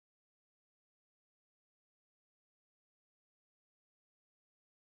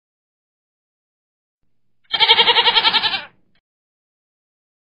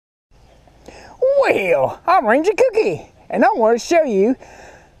Well, I'm Ranger Kooky, and I want to show you.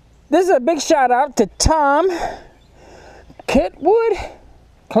 This is a big shout out to Tom Chitwood,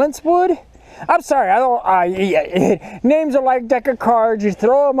 I'm sorry, I don't. Names are like deck of cards. You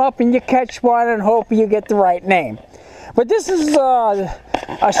throw them up and you catch one and hope you get the right name. But this is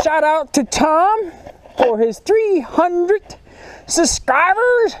a shout out to Tom for his 300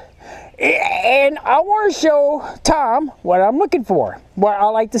 subscribers. And I want to show Tom what I'm looking for, what I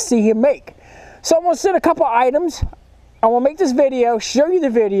like to see him make. So I'm going to send a couple items. I will make this video, show you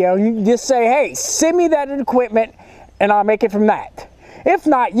the video. You just say, hey, send me that equipment, and I'll make it from that. If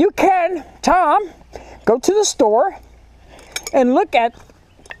not, you can, Tom, go to the store and look at,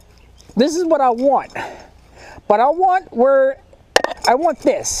 this is what I want. But I want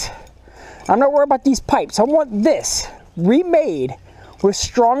this. I'm not worried about these pipes. I want this remade with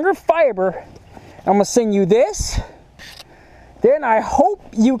stronger fiber. I'm gonna send you this. Then I hope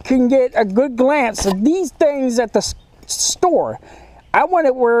you can get a good glance of these things at the store. I want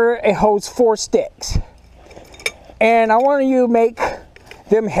it where it holds 4 sticks. And I want you to make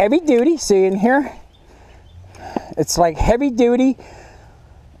them heavy duty. See in here? It's like heavy duty,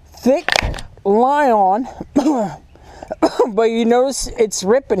 thick nylon. But you notice it's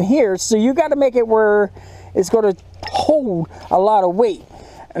ripping here. So you got to make it where it's going to hold a lot of weight.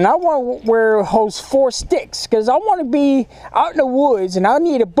 And I want where it holds 4 sticks, because I want to be out in the woods and I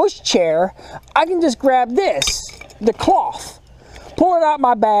need a bush chair. I can just grab this, the cloth, pull it out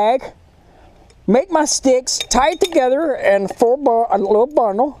my bag, make my sticks, tie it together in a little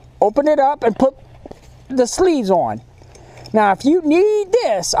bundle, open it up and put the sleeves on. Now if you need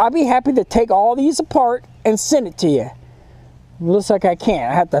this, I'll be happy to take all these apart and send it to you. It looks like I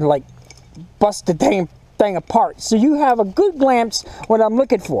can't. I have to like bust the damn thing apart, so you have a good glimpse what I'm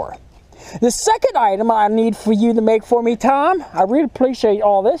looking for. The second item I need for you to make for me, Tom, I really appreciate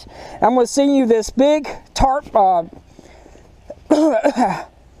all this. I'm going to send you this big tarp.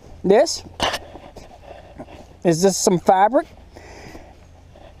 This is just some fabric.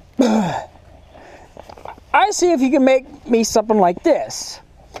 I see if you can make me something like this,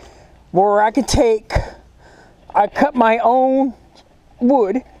 where I can cut my own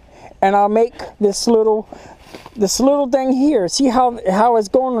wood, and I'll make this little thing here. See how it's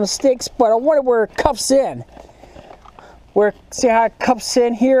going on the sticks, but I want it where it cups in. See how it cups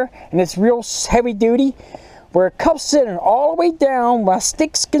in here, and it's real heavy duty, where it cups in and all the way down. My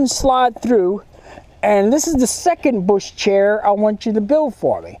sticks can slide through. And this is the second bush chair I want you to build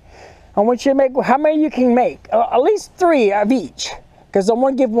for me. I want you to make how many you can make, at least 3 of each, because I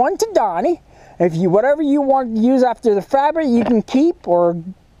want to give one to Donnie. If whatever you want to use after the fabric, you can keep, or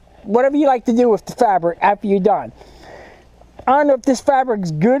whatever you like to do with the fabric after you're done. I don't know if this fabric's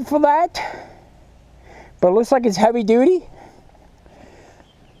good for that, but it looks like it's heavy duty.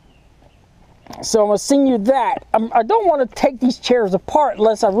 So I'm going to send you that. I don't want to take these chairs apart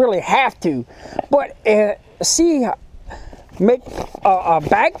unless I really have to. But see, make a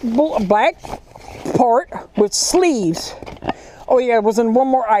back part with sleeves. Oh yeah, it was in one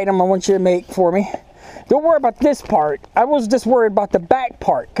more item I want you to make for me. Don't worry about this part. I was just worried about the back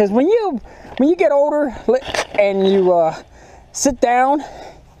part, because when you get older and you sit down,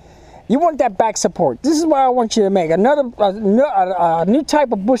 you want that back support. This is what I want you to make. A new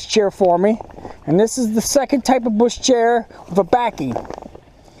type of bush chair for me, and this is the second type of bush chair with a backing.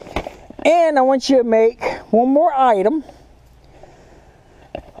 And I want you to make one more item.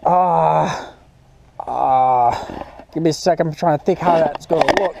 Give me a second. I'm trying to think how that's going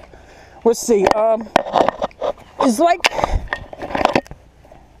to look. Let's see. It's like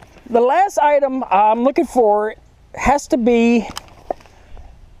the last item I'm looking for has to be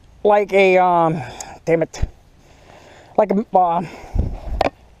like a damn it, like a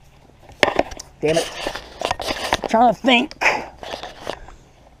damn it. I'm trying to think.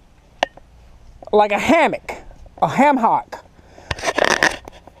 Like a hammock, a ham hock,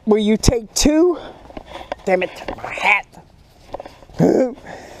 where you take 2. Damn it, my hat.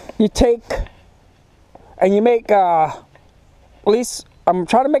 You take and you make at least, I'm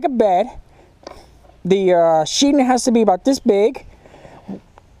trying to make a bed. The sheeting has to be about this big,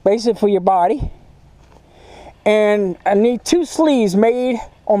 basically for your body. And I need 2 sleeves made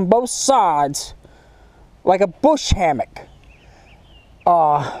on both sides, like a bush hammock.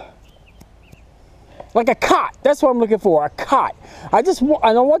 Like a cot. That's what I'm looking for, a cot. I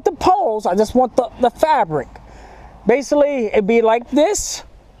don't want the poles, I just want the fabric. Basically, it'd be like this.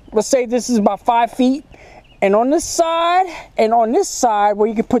 Let's say this is about 5 feet. And on this side, and on this side, where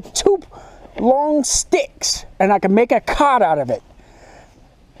you can put 2 long sticks, and I can make a cot out of it.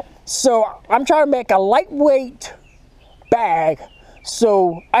 So I'm trying to make a lightweight bag,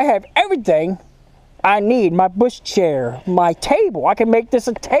 so I have everything I need my bush chair, my table. I can make this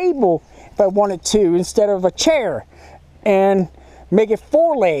a table if I wanted to instead of a chair, and make it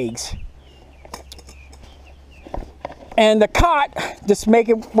 4 legs. And the cot, just make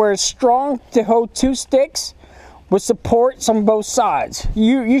it where it's strong to hold 2 sticks with supports on both sides.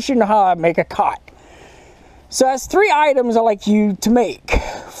 You should know how I make a cot. So that's 3 items I'd like you to make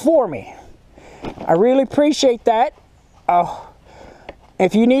for me. I really appreciate that.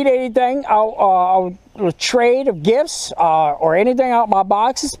 If you need anything, I'll trade of gifts or anything out my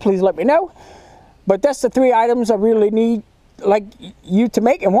boxes, please let me know. But that's the 3 items I really need like you to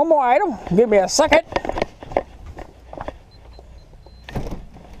make. And one more item, give me a second.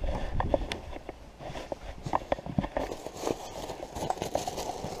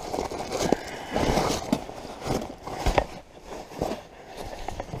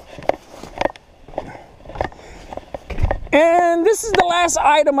 And this is the last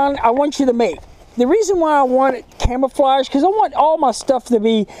item I want you to make. The reason why I want it camouflage, because I want all my stuff to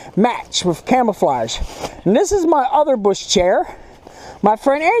be matched with camouflage. And this is my other bush chair. My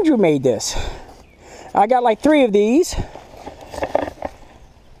friend Andrew made this. I got like 3 of these.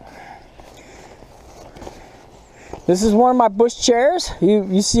 This is one of my bush chairs.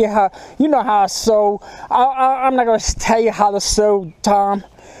 You see how, you know how I sew. I'm not going to tell you how to sew, Tom.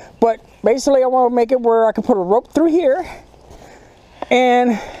 But basically I want to make it where I can put a rope through here.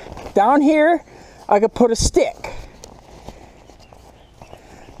 And down here, I could put a stick.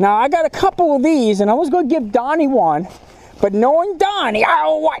 Now I got a couple of these, and I was going to give Donnie one, but knowing Donnie, I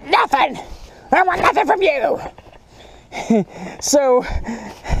don't want nothing. I want nothing from you. So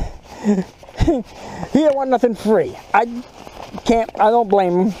he don't want nothing free. I don't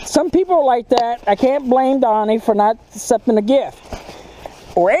blame him. Some people are like that. I can't blame Donnie for not accepting a gift,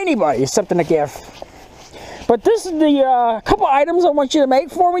 or anybody accepting a gift. But this is the couple items I want you to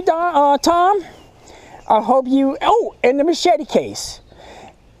make for me, Tom. I hope you, and the machete case.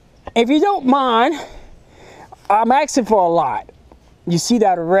 If you don't mind, I'm asking for a lot. You see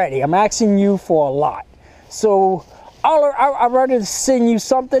that already. I'm asking you for a lot. So I'd rather send you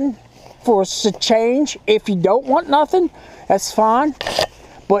something for a change. If you don't want nothing, that's fine.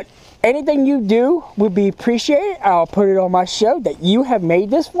 But anything you do would be appreciated. I'll put it on my show that you have made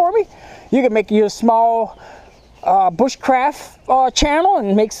this for me. You can make your small bushcraft channel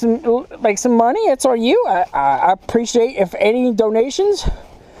and make some money. It's on you. I appreciate if any donations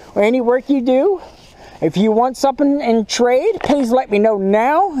or any work you do. If you want something in trade, please let me know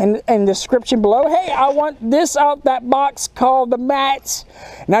now in the description below. Hey, I want this out that box called the mats,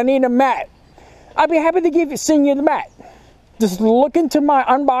 and I need a mat. I'd be happy to send you the mat. Just look into my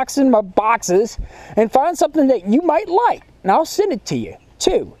unboxing, my boxes, and find something that you might like, and I'll send it to you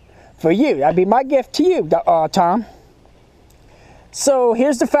too. For you, that'd be my gift to you, Tom. So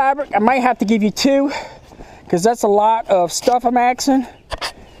here's the fabric. I might have to give you 2, because that's a lot of stuff I'm asking.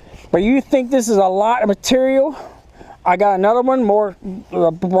 But you think this is a lot of material? I got another one, more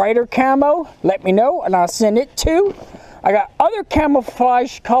brighter camo. Let me know, and I'll send it too. I got other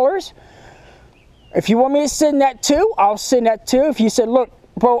camouflage colors. If you want me to send that too, I'll send that too. If you said, look,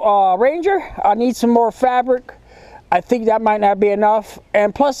 Ranger, I need some more fabric, I think that might not be enough,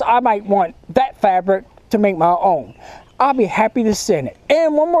 and plus I might want that fabric to make my own. I'll be happy to send it.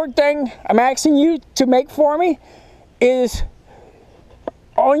 And one more thing I'm asking you to make for me is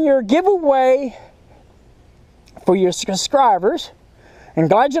on your giveaway for your subscribers, and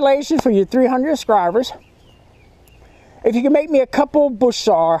congratulations for your 300 subscribers, if you can make me a couple bush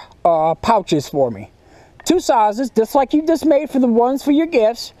pouches for me. 2 sizes, just like you just made for the ones for your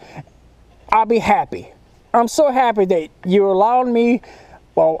gifts, I'll be happy. I'm so happy that you're allowing me,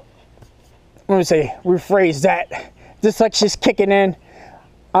 well, let me say, rephrase that. Just like she's kicking in.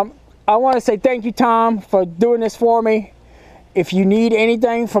 I want to say thank you, Tom, for doing this for me. If you need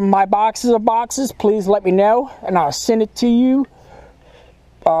anything from my boxes, please let me know, and I'll send it to you.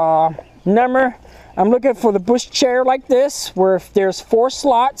 Number, I'm looking for the bush chair like this, where if there's 4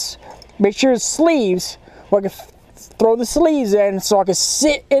 slots, make sure it's sleeves, where I can throw the sleeves in so I can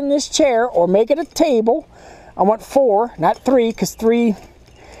sit in this chair or make it a table. I want 4, not 3, because 3,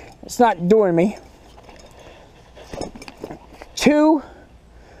 it's not doing me. 2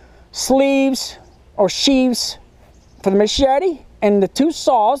 sleeves or sheaves for the machete, and the 2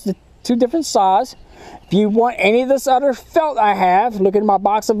 saws, the 2 different saws. If you want any of this other felt I have, look at my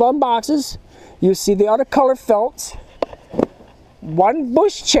box of unboxes. You'll see the other color felts. 1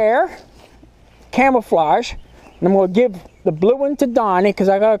 bush chair, camouflage. And I'm going to give the blue one to Donnie, because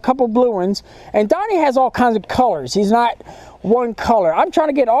I got a couple blue ones. And Donnie has all kinds of colors. He's not one color. I'm trying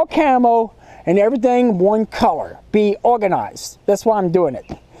to get all camo and everything one color. Be organized. That's why I'm doing it.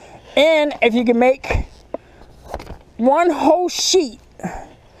 And if you can make one whole sheet,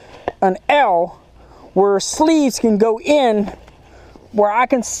 an L, where sleeves can go in, where I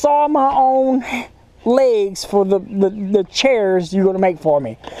can saw my own legs for the chairs you're going to make for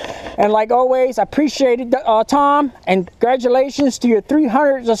me. And like always, I appreciate it, Tom, and congratulations to your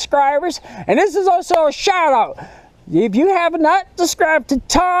 300 subscribers. And this is also a shout out. If you have not subscribed to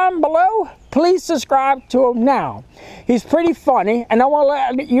Tom below, please subscribe to him now. He's pretty funny, and I want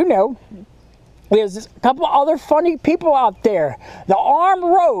to let you know there's a couple other funny people out there. The Armed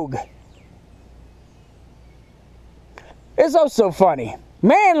Rogue is also funny.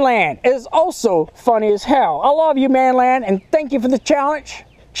 Manland is also funny as hell. I love you, Manland, and thank you for the challenge.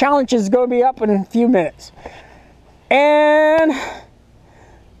 Challenge is going to be up in a few minutes. And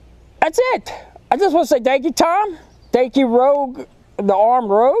that's it. I just want to say thank you, Tom. Thank you, Rogue, the Armed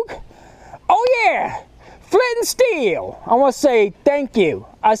Rogue. Oh yeah, Flint and Steel. I want to say thank you.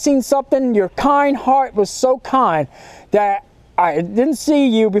 I seen something, your kind heart was so kind that I didn't see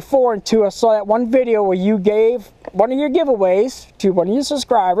you before until I saw that one video where you gave one of your giveaways to one of your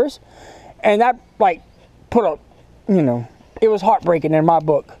subscribers. And that like put a, you know, it was heartbreaking in my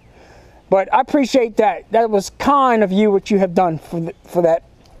book. But I appreciate that. That was kind of you, what you have done for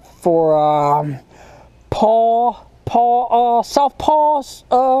South Paul's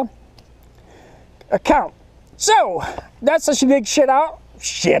account. So that's such a big shit out.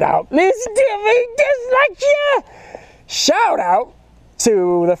 Listen to me just like you. Shout out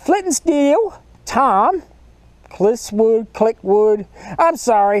to the Flint and Steel, Tom, Clickwood. I'm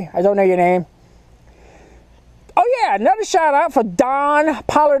sorry, I don't know your name. Oh yeah, another shout out for Don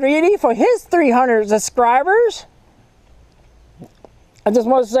Pollardini for his 300 subscribers. I just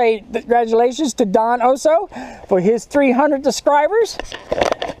want to say congratulations to Don also for his 300 subscribers.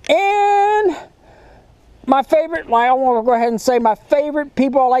 And my favorite, I want to go ahead and say my favorite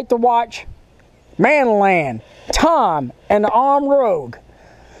people I like to watch, Manland, Tom, and the Armed Rogue.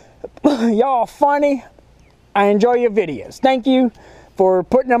 Y'all funny. I enjoy your videos. Thank you for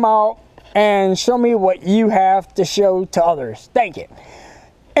putting them out and show me what you have to show to others. Thank you.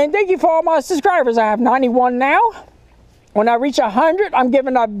 And thank you for all my subscribers. I have 91 now. When I reach 100, I'm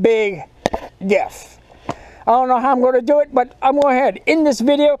giving a big gift. I don't know how I'm going to do it, but I'm going to go ahead and end this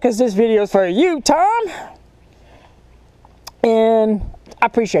video because this video is for you, Tom. And I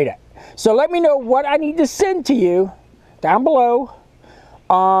appreciate it. So let me know what I need to send to you down below.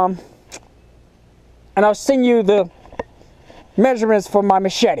 And I'll send you the measurements for my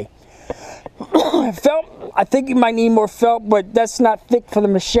machete. Felt, I think you might need more felt, but that's not thick for the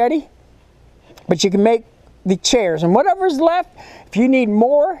machete. But you can make the chairs. And whatever's left, if you need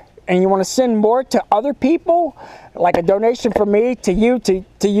more and you want to send more to other people, like a donation from me to you, to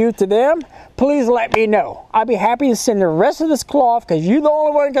them, please let me know. I'd be happy to send the rest of this cloth because you're the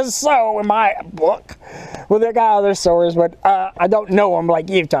only one who can sew in my book. Well, they got other sewers, but I don't know them like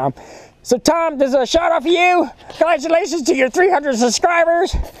you, Tom. So, Tom, there's a shout out for you. Congratulations to your 300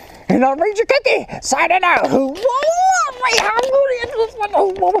 subscribers. And I'm Ranger Kooky, signing out.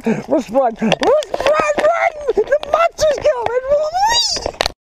 Let's run. Run. The monster's coming.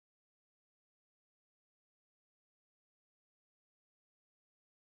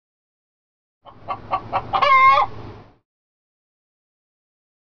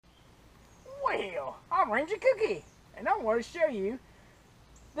 Well, I'm Ranger Kooky, and I want to show you.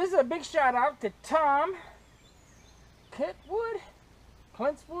 This is a big shout out to Tom Chitwood.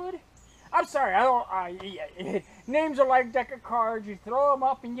 I'm sorry, names are like a deck of cards. You throw them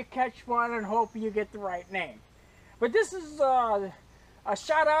up and you catch one and hope you get the right name. But this is a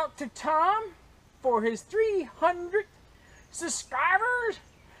shout out to Tom for his 300 subscribers.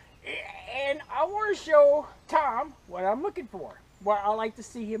 And I want to show Tom what I'm looking for, what I like to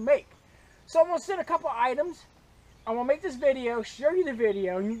see him make. So I'm going to send a couple items. I'm going to make this video, show you the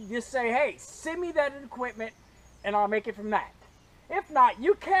video, and you just say, hey, send me that equipment, and I'll make it from that. If not,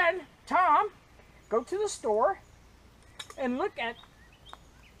 you can, Tom, go to the store and look at,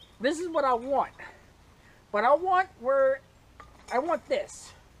 this is what I want. But I want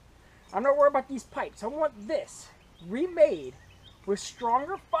this. I'm not worried about these pipes. I want this remade with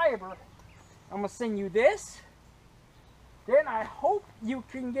stronger fiber. I'm going to send you this. Then I hope you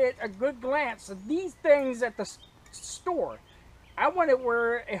can get a good glance of these things at the store. I want it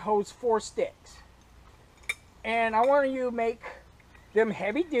where it holds 4 sticks. And I want you to make them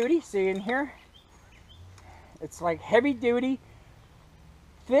heavy duty. See in here? It's like heavy duty,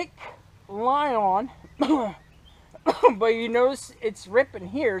 thick nylon. But you notice it's ripping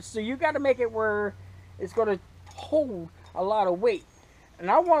here. So you got to make it where it's going to hold a lot of weight. And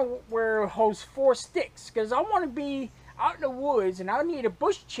I want where it holds 4 sticks. Because I out in the woods and I need a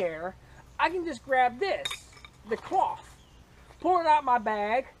bush chair, I can just grab this, the cloth, pull it out my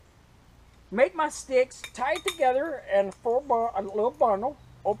bag, make my sticks, tie it together in a little bundle,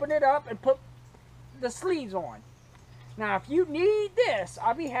 open it up and put the sleeves on. Now if you need this,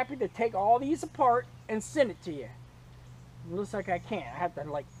 I'll be happy to take all these apart and send it to you. It looks like I can't. I have to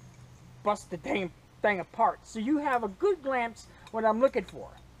like bust the damn thing apart so you have a good glimpse what I'm looking for.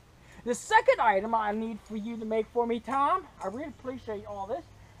 The second item I need for you to make for me, Tom, I really appreciate all this.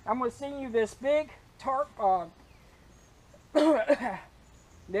 I'm going to send you this big tarp,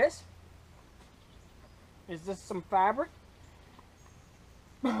 this. Is this some fabric?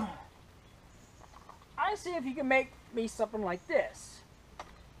 I see if you can make me something like this,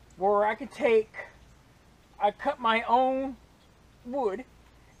 where I could I cut my own wood,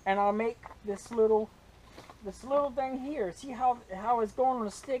 and I'll make this little thing here. See how it's going on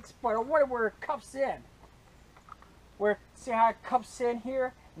the sticks, but I wonder where it cups in. See how it cups in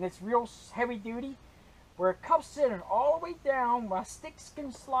here, and it's real heavy duty. Where it cups in and all the way down, my sticks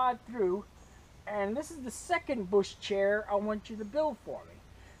can slide through. And this is the second bush chair I want you to build for me.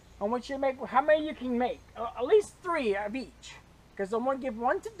 I want you to make, how many you can make? At least 3 of each. Because I'm going to give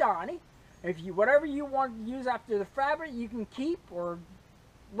one to Donnie. Whatever you want to use after the fabric, you can keep, or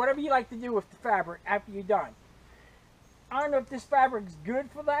whatever you like to do with the fabric after you're done. I don't know if this fabric's good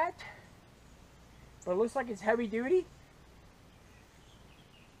for that, but it looks like it's heavy duty.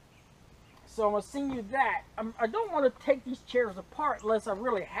 So I'm going to send you that. I don't want to take these chairs apart unless I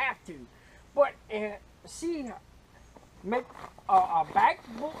really have to. But see, make a back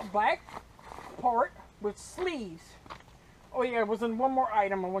part with sleeves. Oh yeah, was in one more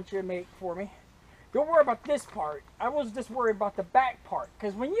item I want you to make for me. Don't worry about this part. I was just worried about the back part.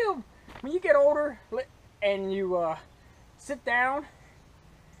 Because when you get older and you sit down,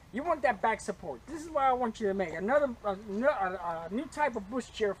 you want that back support. This is what I want you to make. A new type of bush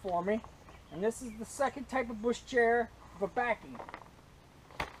chair for me. And this is the second type of bush chair for backing.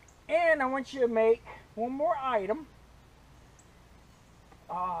 And I want you to make one more item.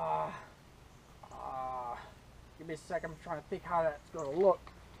 Give me a second. I'm trying to think how that's going to look.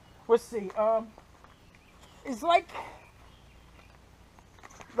 Let's see. It's like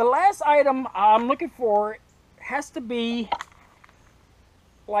the last item I'm looking for has to be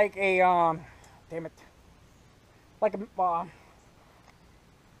like a damn it, like a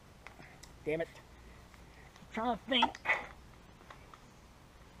damn it. I'm trying to think.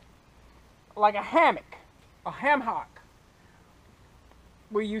 Like a hammock, a hammock,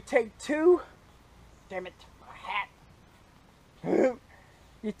 where you take 2, damn it, a hat,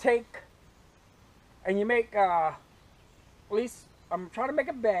 you take, and you make, at least, I'm trying to make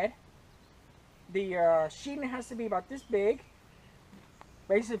a bed. The sheeting has to be about this big,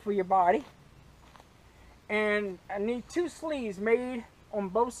 basically for your body, and I need 2 sleeves made on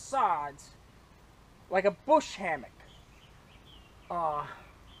both sides, like a bush hammock.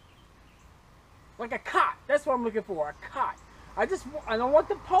 Like a cot. That's what I'm looking for, a cot. I don't want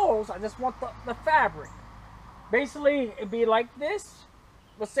the poles, I just want the fabric. Basically, it'd be like this.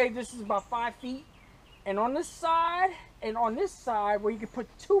 Let's say this is about 5 feet. And on this side, and on this side, where you can put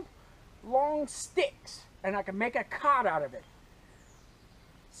 2 long sticks, and I can make a cot out of it.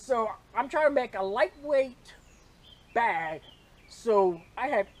 So, I'm trying to make a lightweight bag, so I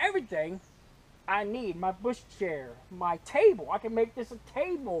have everything I need. My bush chair, my table. I can make this a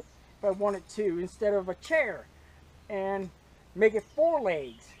table if I wanted to, instead of a chair, and make it 4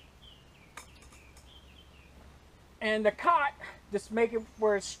 legs. And the cot, just make it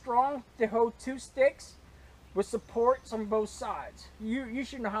where it's strong to hold 2 sticks with supports on both sides. You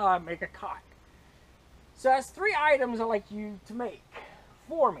should know how I make a cot. So that's 3 items I'd like you to make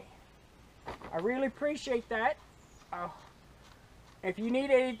for me. I really appreciate that. If you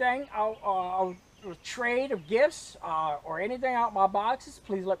need anything, I'll trade of gifts or anything out my boxes,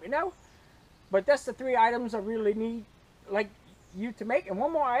 please let me know. But that's the 3 items I really need like you to make. And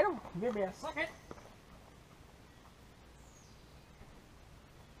one more item, give me a second.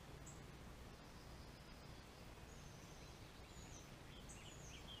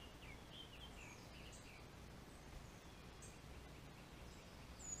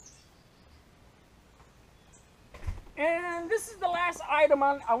 And this is the last item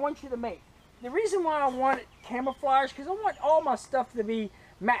I want you to make. The reason why I want it camouflage, because I want all my stuff to be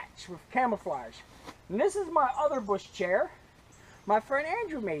matched with camouflage. And this is my other bush chair. My friend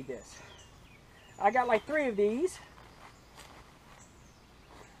Andrew made this. I got like 3 of these.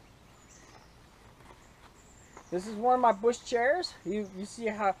 This is one of my bush chairs. You see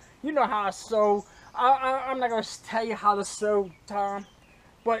how, you know how I sew. I'm not going to tell you how to sew, Tom.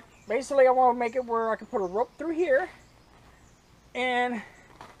 But basically I want to make it where I can put a rope through here. And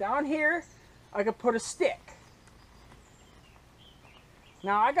down here, I could put a stick.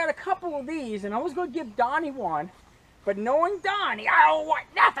 Now, I got a couple of these, and I was going to give Donnie one, but knowing Donnie, I don't want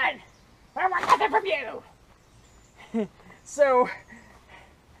nothing. I want nothing from you. So,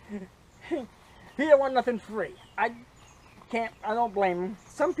 he don't want nothing free. I don't blame him.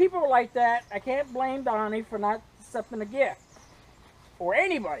 Some people are like that. I can't blame Donnie for not accepting a gift. Or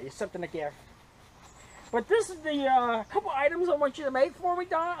anybody accepting a gift. But this is the couple items I want you to make for me,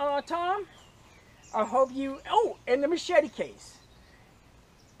 Tom. I hope you... Oh, and the machete case.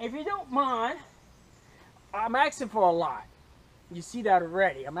 If you don't mind, I'm asking for a lot. You see that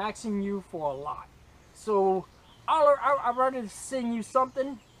already. I'm asking you for a lot. So, I'd rather send you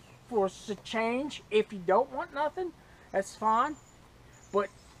something for a change. If you don't want nothing, that's fine. But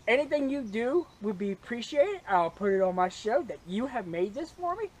anything you do would be appreciated. I'll put it on my show that you have made this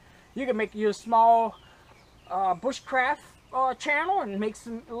for me. You can make your small bushcraft channel and make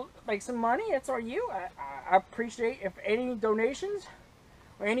some money. That's all you. I appreciate if any donations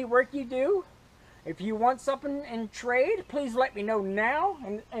or any work you do. If you want something in trade, please let me know now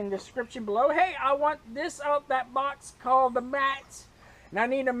in the description below. Hey, I want this out that box called the mats, and I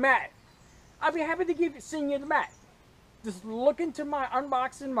need a mat. I'll be happy to send you the mat. Just look into my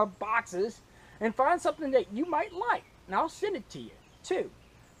unboxing, my boxes, and find something that you might like, and I'll send it to you too,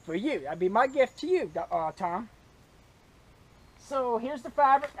 for you. That'd be my gift to you, Tom. So here's the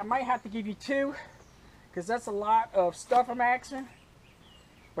fabric. I might have to give you two, because that's a lot of stuff I'm asking.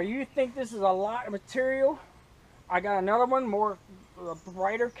 But you think this is a lot of material, I got another one, more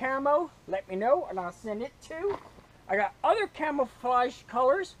brighter camo. Let me know, and I'll send it too. I got other camouflage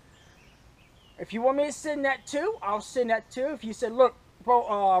colors. If you want me to send that too, I'll send that too. If you said, look,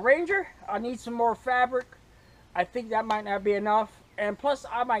 Ranger, I need some more fabric, I think that might not be enough. And plus,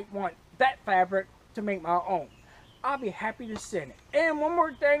 I might want that fabric to make my own. I'll be happy to send it. And one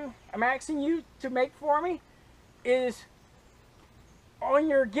more thing I'm asking you to make for me is on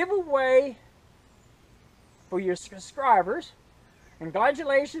your giveaway for your subscribers, and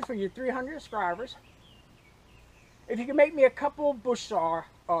congratulations for your 300 subscribers, if you can make me a couple bush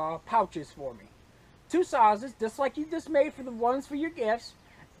pouches for me. 2 sizes, just like you just made for the ones for your gifts,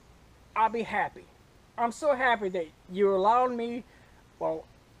 I'll be happy. I'm so happy that you allowed me, well,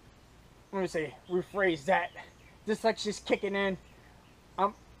 let me say, rephrase that, just like she's kicking in.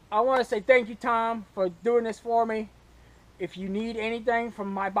 I want to say thank you, Tom, for doing this for me. If you need anything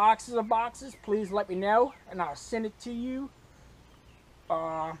from my boxes of boxes, please let me know, and I'll send it to you.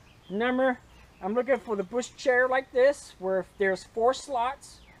 Number, I'm looking for the bush chair like this, where if there's 4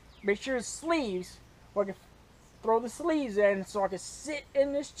 slots, make sure it's sleeves, where I can throw the sleeves in so I can sit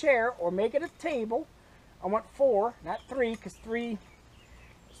in this chair or make it a table. I want 4, not 3, because 3,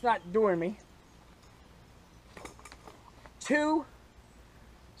 it's not doing me. 2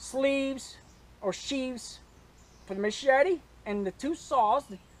 sleeves or sheaves for the machete, and the 2 saws,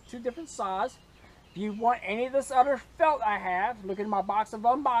 the 2 different saws. If you want any of this other felt I have, look at my box of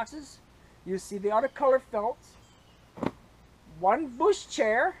unboxes. You see the other color felts. 1 bush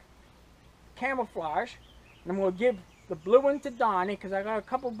chair, camouflage. And I'm going to give the blue one to Donnie, because I got a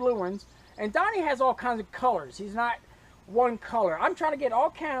couple blue ones. And Donnie has all kinds of colors. He's not one color. I'm trying to get all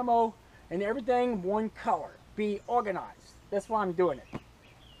camo and everything one color. Be organized. That's why I'm doing it.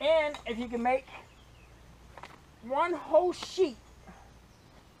 And if you can make 1 whole sheet,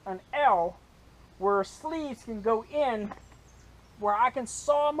 an L, where sleeves can go in, where I can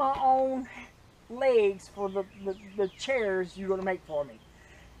saw my own legs for the chairs you're going to make for me.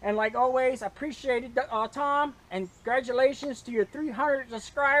 And like always, I appreciate it, Tom, and congratulations to your 300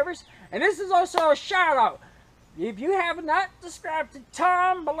 subscribers. And this is also a shout out. If you have not subscribed to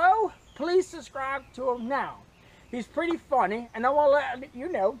Tom below, please subscribe to him now. He's pretty funny, and I want to let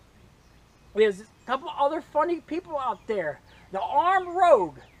you know, there's a couple other funny people out there. The Armed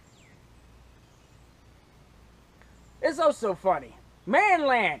Rogue is also funny.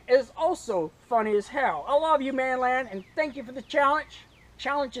 Manland is also funny as hell. I love you, Manland, and thank you for the challenge.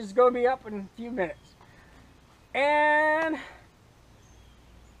 Challenge is going to be up in a few minutes. And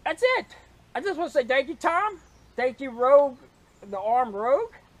that's it. I just want to say thank you, Tom. Thank you, Rogue, the Armed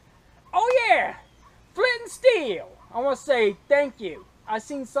Rogue. Oh yeah, Flint and Steel. I want to say thank you. I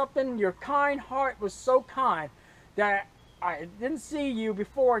seen something, your kind heart was so kind that I didn't see you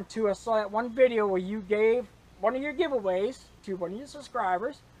before until I saw that one video where you gave one of your giveaways to one of your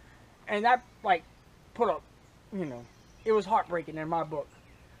subscribers, and that like put a, you know, it was heartbreaking in my book.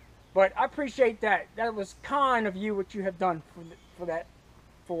 But I appreciate that. That was kind of you, what you have done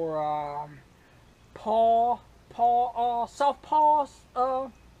for South Paul's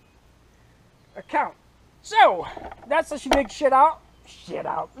account. So, that's a big shit out.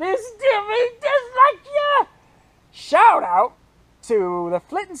 Listen to me just like ya. Shout out to the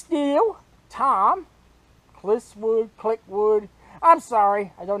Flint and Steel, Tom Chitwood. I'm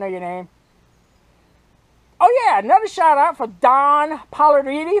sorry, I don't know your name. Oh yeah, another shout out for Don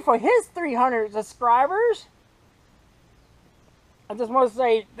Pollardini for his 300 subscribers. I just want to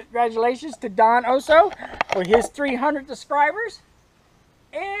say congratulations to Don also for his 300 subscribers.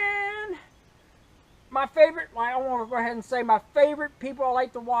 And my favorite, I want to go ahead and say my favorite people I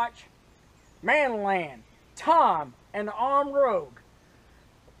like to watch, Manland, Tom, and the Armed Rogue.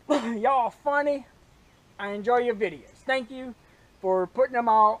 Y'all are funny. I enjoy your videos. Thank you for putting them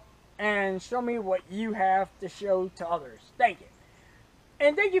out and show me what you have to show to others. Thank you.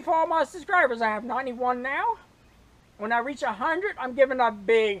 And thank you for all my subscribers. I have 91 now. When I reach 100, I'm giving a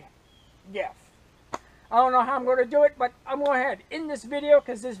big gift. I don't know how I'm going to do it, but I'm going to ahead in this video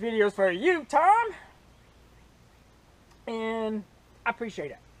because this video is for you, Tom. And I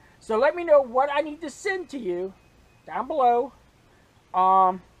appreciate it. So let me know what I need to send to you down below.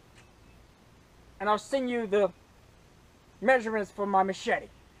 And I'll send you the measurements for my machete.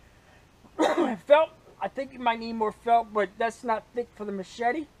 Felt, I think you might need more felt, but that's not thick for the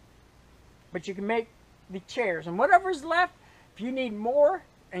machete. But you can make the chairs. And whatever's left, if you need more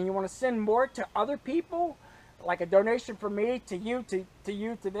and you want to send more to other people, like a donation from me to you, to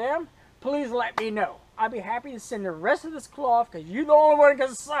them, please let me know. I'd be happy to send the rest of this cloth because you're the only one who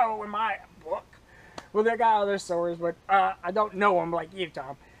can sew in my book. Well, they got other sewers, but I don't know them like you,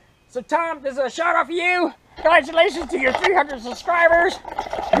 Tom. So, Tom, this is a shout out for you. Congratulations to your 300 subscribers.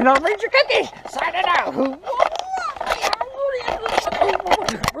 And I'll read your cookie. Sign it out.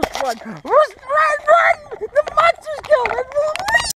 Run! The monster's killed!